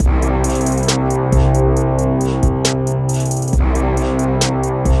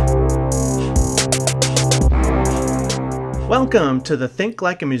Welcome to the Think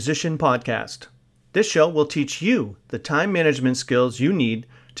Like a Musician podcast. This show will teach you the time management skills you need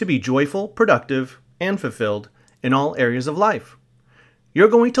to be joyful, productive, and fulfilled in all areas of life. You're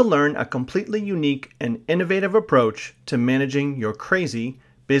going to learn a completely unique and innovative approach to managing your crazy,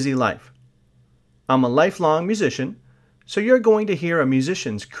 busy life. I'm a lifelong musician, so you're going to hear a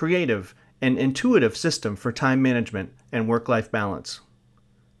musician's creative and intuitive system for time management and work-life balance.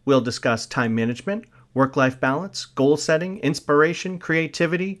 We'll discuss time management, work-life balance, goal setting, inspiration,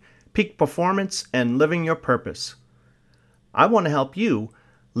 creativity, peak performance, and living your purpose. I want to help you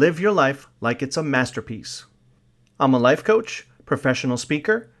live your life like it's a masterpiece. I'm a life coach, professional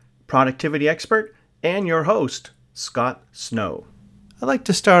speaker, productivity expert, and your host, Scott Snow. I'd like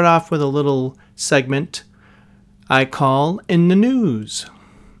to start off with a little segment I call In the News.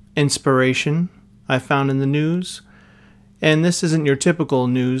 Inspiration I found in the news. And this isn't your typical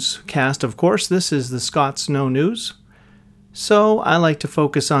newscast, of course. This is the Scott Snow News. So I like to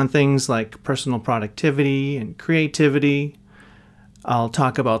focus on things like personal productivity and creativity. I'll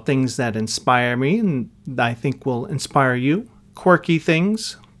talk about things that inspire me and I think will inspire you. Quirky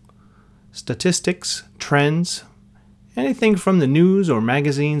things, statistics, trends, anything from the news or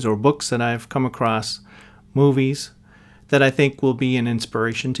magazines or books that I've come across, movies that I think will be an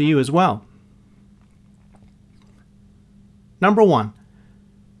inspiration to you as well. Number 1,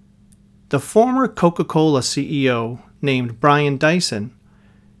 the former Coca-Cola CEO named Brian Dyson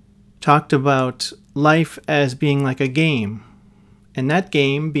talked about life as being like a game, and that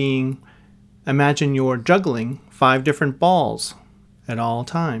game being, imagine you're juggling 5 different balls at all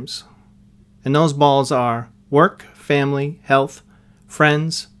times. And those balls are work, family, health,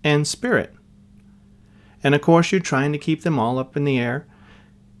 friends, and spirit. And of course, you're trying to keep them all up in the air.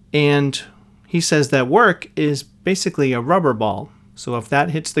 And he says that work is basically a rubber ball. So if that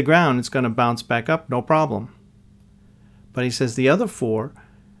hits the ground, it's going to bounce back up, no problem. But he says the other 4,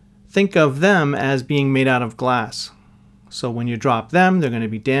 think of them as being made out of glass. So when you drop them, they're going to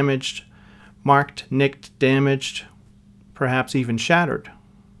be damaged, marked, nicked, damaged, perhaps even shattered.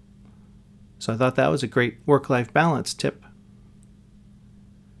 So I thought that was a great work-life balance tip.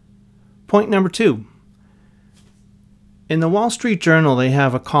 Point number 2. In the Wall Street Journal, they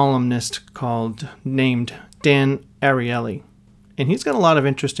have a columnist named Dan Ariely, and he's got a lot of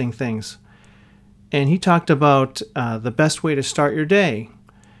interesting things. And he talked about the best way to start your day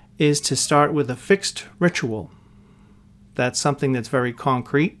is to start with a fixed ritual. That's something that's very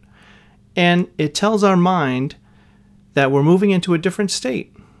concrete, and it tells our mind that we're moving into a different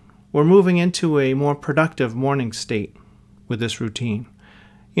state. We're moving into a more productive morning state with this routine.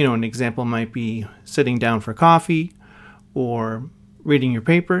 You know, an example might be sitting down for coffee, or reading your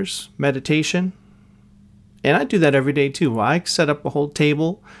papers, meditation. And I do that every day too. I set up a whole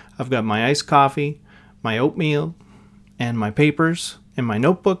table. I've got my iced coffee, my oatmeal, and my papers, and my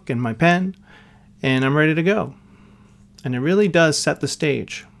notebook, and my pen, and I'm ready to go. And it really does set the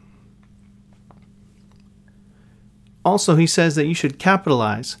stage. Also, he says that you should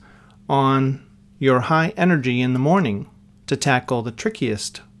capitalize on your high energy in the morning to tackle the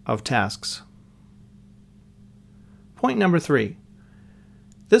trickiest of tasks. Point number 3.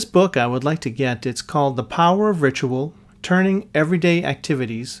 This book I would like to get, it's called The Power of Ritual, Turning Everyday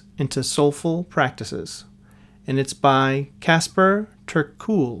Activities into Soulful Practices. And it's by Casper ter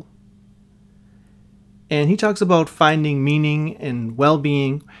Kuile. And he talks about finding meaning and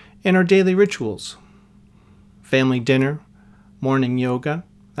well-being in our daily rituals. Family dinner, morning yoga,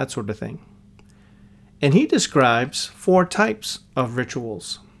 that sort of thing. And he describes 4 types of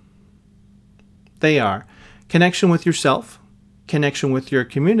rituals. They are connection with yourself, connection with your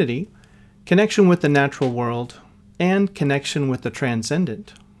community, connection with the natural world, and connection with the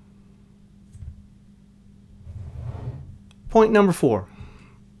transcendent. Point number 4.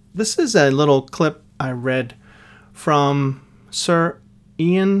 This is a little clip I read from Sir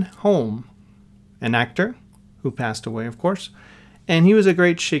Ian Holm, an actor who passed away, of course. And he was a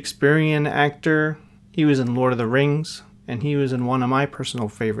great Shakespearean actor. He was in Lord of the Rings, and he was in one of my personal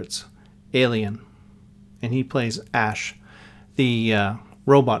favorites, Alien. And he plays Ash, the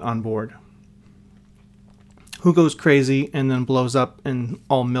robot on board, who goes crazy and then blows up and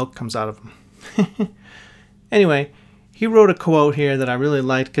all milk comes out of him. Anyway, he wrote a quote here that I really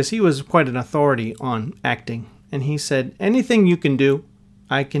liked because he was quite an authority on acting. And he said, anything you can do,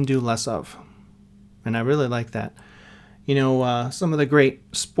 I can do less of. And I really like that. You know, some of the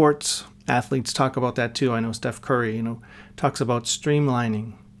great sports athletes talk about that too. I know Steph Curry, talks about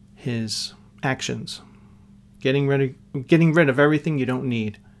streamlining his actions. Getting rid of everything you don't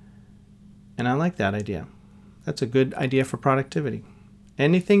need. And I like that idea. That's a good idea for productivity.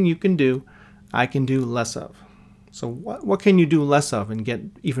 Anything you can do, I can do less of. So what can you do less of and get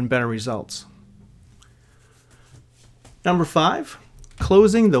even better results? Number 5,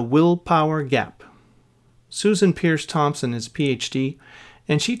 closing the willpower gap. Susan Pierce Thompson is a PhD,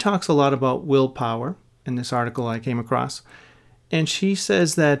 and she talks a lot about willpower in this article I came across. And she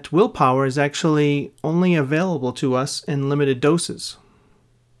says that willpower is actually only available to us in limited doses.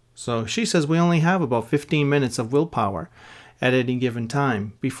 So she says we only have about 15 minutes of willpower at any given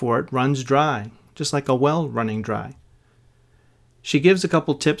time before it runs dry, just like a well running dry. She gives a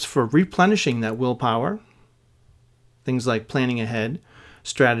couple tips for replenishing that willpower. Things like planning ahead,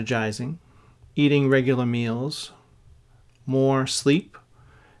 strategizing, eating regular meals, more sleep,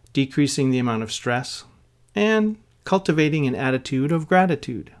 decreasing the amount of stress, and cultivating an attitude of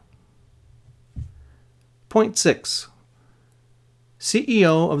gratitude. Point 6.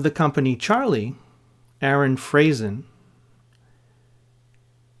 CEO of the company Charlie, Aaron Frazen,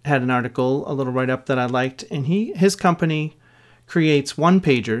 had an article, a little write-up that I liked, and his company creates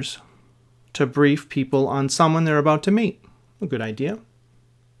one-pagers to brief people on someone they're about to meet. A good idea.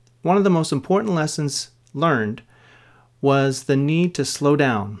 One of the most important lessons learned was the need to slow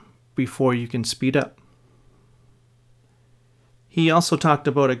down before you can speed up. He also talked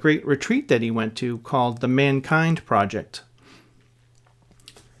about a great retreat that he went to called the Mankind Project.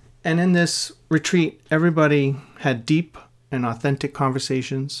 And in this retreat, everybody had deep and authentic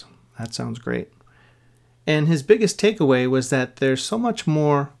conversations. That sounds great. And his biggest takeaway was that there's so much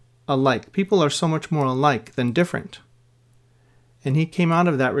more alike. People are so much more alike than different. And he came out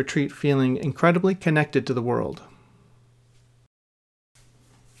of that retreat feeling incredibly connected to the world.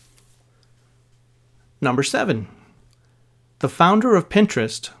 Number 7. The founder of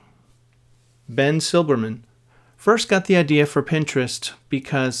Pinterest, Ben Silbermann, first got the idea for Pinterest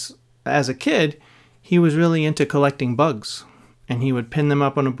because, as a kid, he was really into collecting bugs. And he would pin them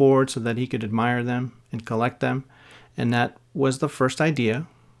up on a board so that he could admire them and collect them. And that was the first idea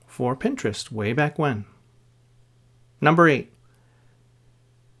for Pinterest way back when. Number 8.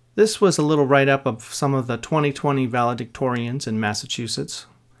 This was a little write-up of some of the 2020 valedictorians in Massachusetts,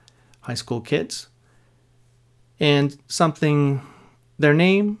 high school kids, and their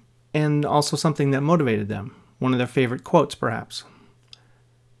name, and also something that motivated them, one of their favorite quotes perhaps.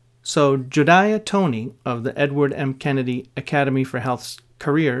 So Jodiah Toney of the Edward M. Kennedy Academy for Health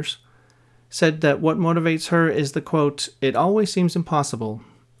Careers said that what motivates her is the quote, "It always seems impossible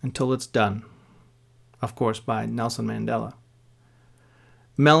until it's done," of course by Nelson Mandela.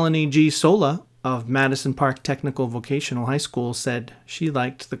 Melanie G. Sola of Madison Park Technical Vocational High School said she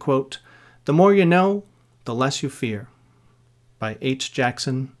liked the quote, "The more you know, the less you fear," by H.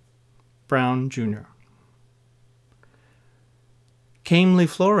 Jackson Brown, Jr. Kamely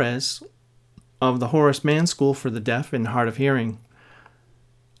Flores of the Horace Mann School for the Deaf and Hard of Hearing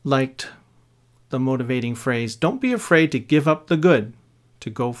liked the motivating phrase, "Don't be afraid to give up the good to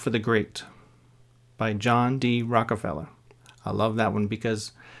go for the great," by John D. Rockefeller. I love that one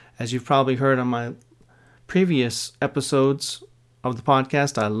because, as you've probably heard on my previous episodes of the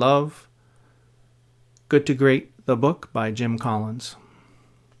podcast, I love Good to Great, the book by Jim Collins.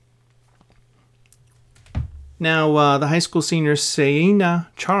 Now, the high school senior Saina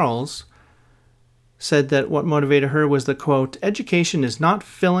Charles said that what motivated her was the quote, Education is not a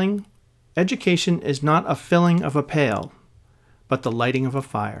filling of a pail, but the lighting of a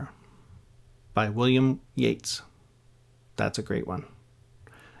fire," by William Yates. That's a great one.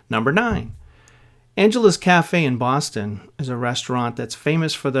 Number 9. Angela's Cafe in Boston is a restaurant that's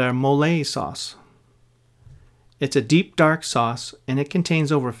famous for their mole sauce. It's a deep, dark sauce, and it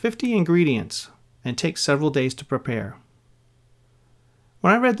contains over 50 ingredients and takes several days to prepare.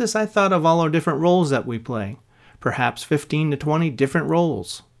 When I read this, I thought of all our different roles that we play, perhaps 15 to 20 different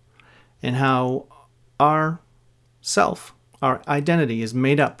roles, and how our identity is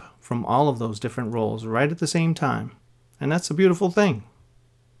made up from all of those different roles right at the same time. And that's a beautiful thing.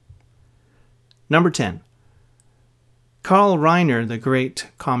 Number 10. Carl Reiner, the great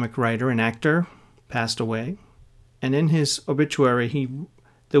comic writer and actor, passed away. And in his obituary,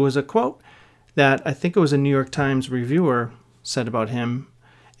 there was a quote that I think it was a New York Times reviewer said about him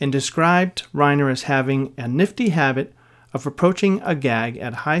and described Reiner as having a nifty habit of approaching a gag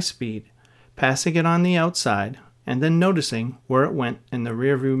at high speed, passing it on the outside, and then noticing where it went in the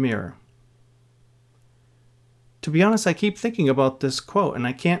rearview mirror. To be honest, I keep thinking about this quote, and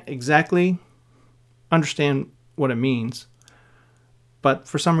I can't exactly understand what it means, but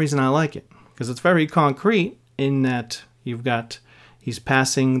for some reason I like it, because it's very concrete in that he's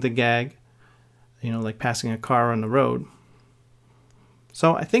passing the gag, like passing a car on the road.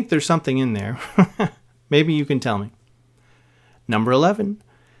 So I think there's something in there. Maybe you can tell me. Number 11,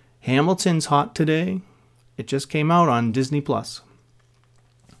 Hamilton's hot today, It just came out on Disney+.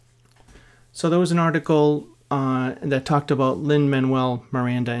 So there was an article that talked about Lin-Manuel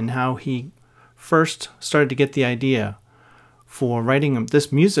Miranda and how he first started to get the idea for writing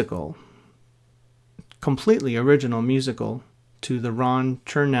this musical, completely original musical, to the Ron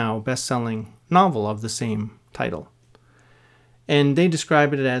Chernow best-selling novel of the same title. And they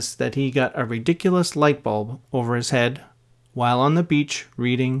describe it as that he got a ridiculous light bulb over his head while on the beach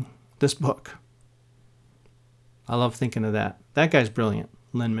reading this book. I love thinking of that. That guy's brilliant,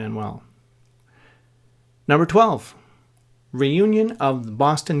 Lin-Manuel. Number 12, reunion of the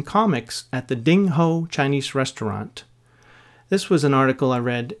Boston comics at the Ding Ho Chinese restaurant. This was an article I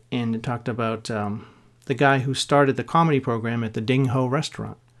read, and it talked about the guy who started the comedy program at the Ding Ho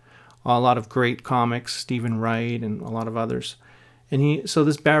restaurant. A lot of great comics, Stephen Wright and a lot of others. And so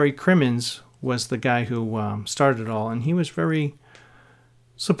this Barry Crimmins was the guy who started it all, and he was very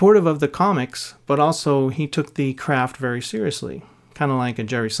supportive of the comics, but also he took the craft very seriously, kind of like a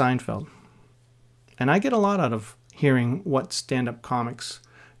Jerry Seinfeld. And I get a lot out of hearing what stand-up comics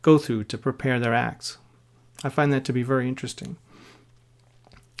go through to prepare their acts. I find that to be very interesting.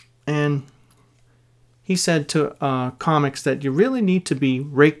 And he said to comics that you really need to be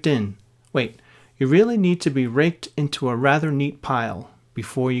raked in. You really need to be raked into a rather neat pile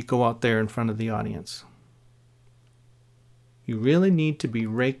before you go out there in front of the audience. You really need to be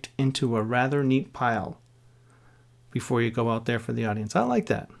raked into a rather neat pile before you go out there for the audience. I like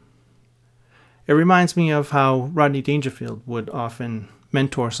that. It reminds me of how Rodney Dangerfield would often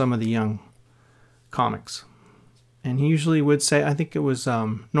mentor some of the young comics. And he usually would say, I think it was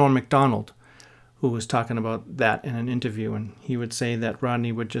Norm Macdonald who was talking about that in an interview, and he would say that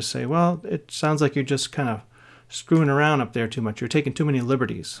Rodney would just say, well, it sounds like you're just kind of screwing around up there too much. You're taking too many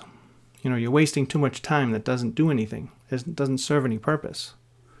liberties. You're wasting too much time that doesn't do anything. It doesn't serve any purpose.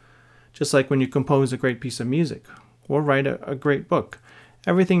 Just like when you compose a great piece of music or write a great book.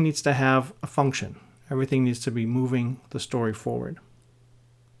 Everything needs to have a function. Everything needs to be moving the story forward.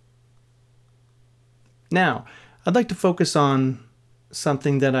 Now, I'd like to focus on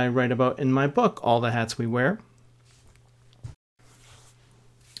something that I write about in my book, All the Hats We Wear.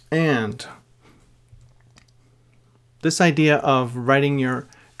 And this idea of writing your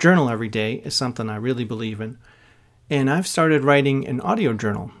journal every day is something I really believe in. And I've started writing an audio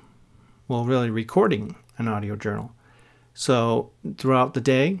journal. Well, really recording an audio journal. So throughout the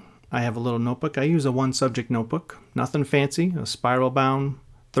day, I have a little notebook. I use a one-subject notebook. Nothing fancy, a spiral-bound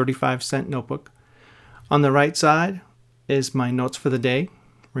 35-cent notebook. On the right side is my notes for the day,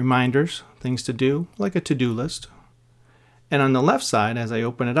 reminders, things to do, like a to-do list. And on the left side, as I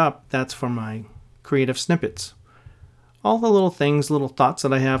open it up, that's for my creative snippets. All the little things, little thoughts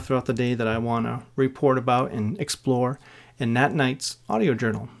that I have throughout the day that I want to report about and explore in that night's audio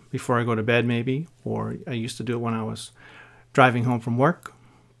journal before I go to bed maybe, or I used to do it when I was driving home from work,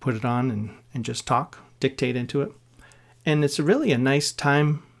 put it on and just talk, dictate into it. And it's really a nice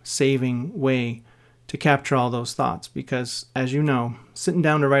time-saving way to capture all those thoughts because, as you know, sitting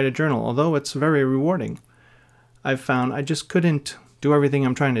down to write a journal, although it's very rewarding, I've found I just couldn't do everything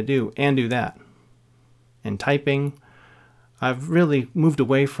I'm trying to do and do that. And typing, I've really moved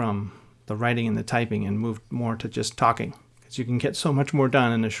away from the writing and the typing and moved more to just talking because you can get so much more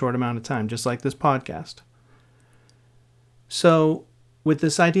done in a short amount of time, just like this podcast. So with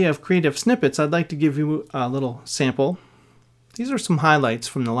this idea of creative snippets, I'd like to give you a little sample. These are some highlights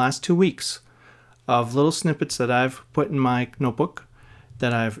from the last 2 weeks of little snippets that I've put in my notebook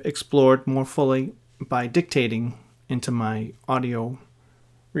that I've explored more fully by dictating into my audio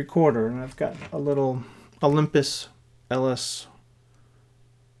recorder. And I've got a little Olympus LS10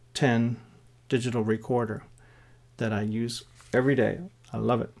 digital recorder that I use every day. I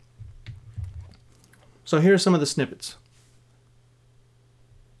love it. So here are some of the snippets.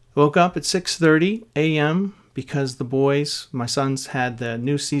 I woke up at 6:30 a.m. because the boys, my sons, had the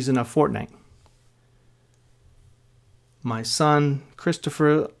new season of Fortnite. My son,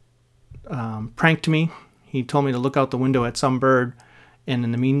 Christopher, pranked me. He told me to look out the window at some bird, and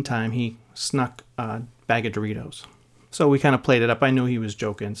in the meantime, he snuck a bag of Doritos. So we kind of played it up. I knew he was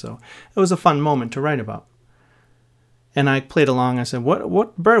joking, so it was a fun moment to write about. And I played along. I said,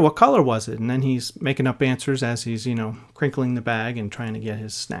 what bird, what color was it? And then he's making up answers as he's, crinkling the bag and trying to get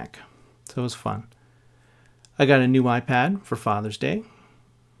his snack. So it was fun. I got a new iPad for Father's Day.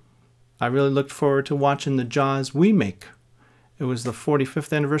 I really looked forward to watching the Jaws remake. It was the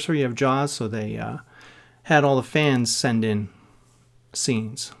 45th anniversary of Jaws, so they had all the fans send in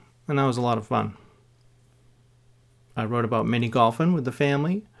scenes, and that was a lot of fun. I wrote about mini golfing with the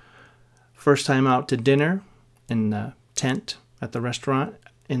family. First time out to dinner in the tent at the restaurant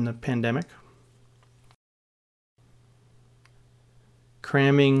in the pandemic.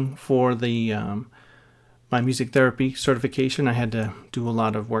 cramming for the my music therapy certification. I had to do a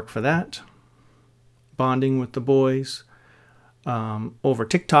lot of work for that. Bonding with the boys over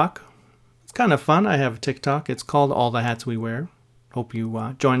TikTok. It's kind of fun. I have a TikTok. It's called All the Hats We Wear. Hope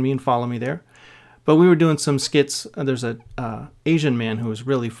you join me and follow me there. But we were doing some skits. There's a Asian man who is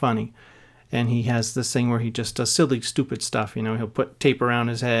really funny. And he has this thing where he just does silly, stupid stuff. You know, he'll put tape around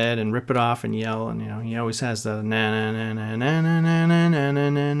his head and rip it off and yell. And, you know, he always has the na na na na na na na na na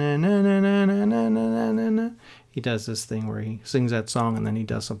na na na na na na na. He does this thing where he sings that song and then he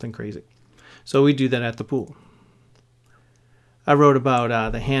does something crazy. So we do that at the pool. I wrote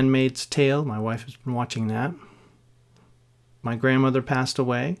about The Handmaid's Tale. My wife has been watching that. My grandmother passed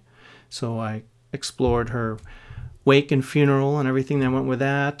away, so I explored her wake and funeral and everything that went with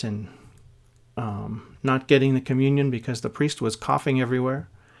that, and not getting the communion because the priest was coughing everywhere,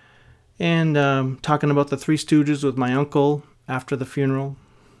 and talking about the Three Stooges with my uncle after the funeral,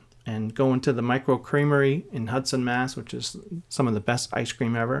 and going to the Micro Creamery in Hudson, Mass., which is some of the best ice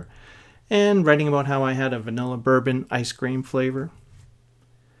cream ever, and writing about how I had a vanilla bourbon ice cream flavor,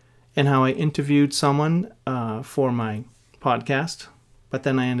 and how I interviewed someone for my podcast, but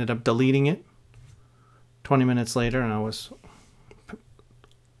then I ended up deleting it 20 minutes later, and I was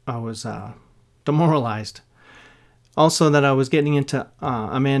demoralized. Also, that I was getting into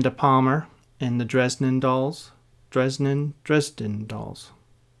Amanda Palmer and the Dresden Dolls.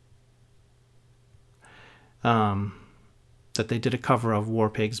 That they did a cover of War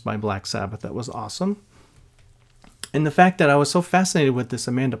Pigs by Black Sabbath. That was awesome. And the fact that I was so fascinated with this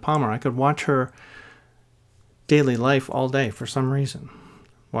Amanda Palmer, I could watch her daily life all day for some reason.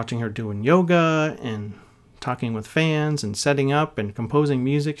 Watching her doing yoga and talking with fans and setting up and composing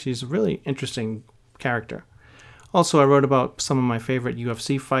music. She's a really interesting character. Also, I wrote about some of my favorite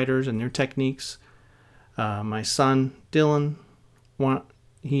UFC fighters and their techniques. My son, Dylan,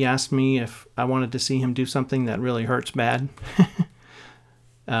 he asked me if I wanted to see him do something that really hurts bad.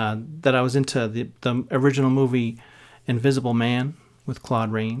 That I was into the original movie Invisible Man with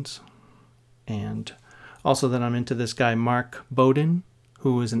Claude Rains. And also that I'm into this guy, Mark Bowden,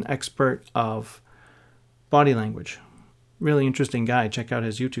 who is an expert of body language. Really interesting guy. Check out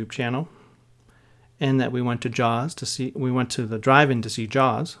his YouTube channel. And that we went to the drive-in to see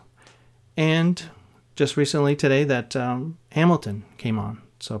Jaws. And just recently today that Hamilton came on.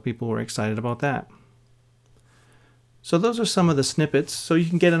 So people were excited about that. So those are some of the snippets. So you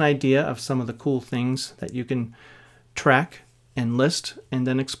can get an idea of some of the cool things that you can track and list and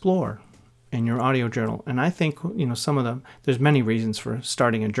then explore in your audio journal. And I think, there's many reasons for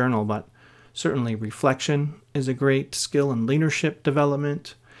starting a journal, but certainly reflection is a great skill in leadership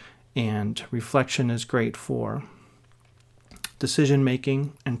development, and reflection is great for decision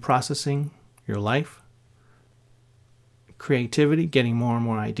making and processing your life, creativity, getting more and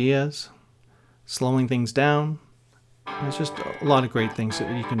more ideas, slowing things down. There's just a lot of great things a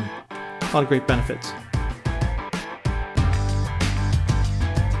lot of great benefits.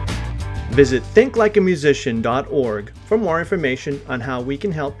 Visit thinklikeamusician.org for more information on how we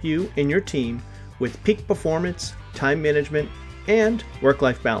can help you and your team with peak performance, time management, and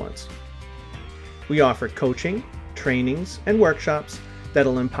work-life balance. We offer coaching, trainings, and workshops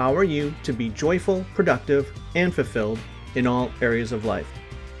that'll empower you to be joyful, productive, and fulfilled in all areas of life.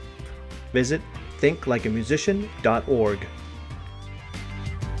 Visit thinklikeamusician.org.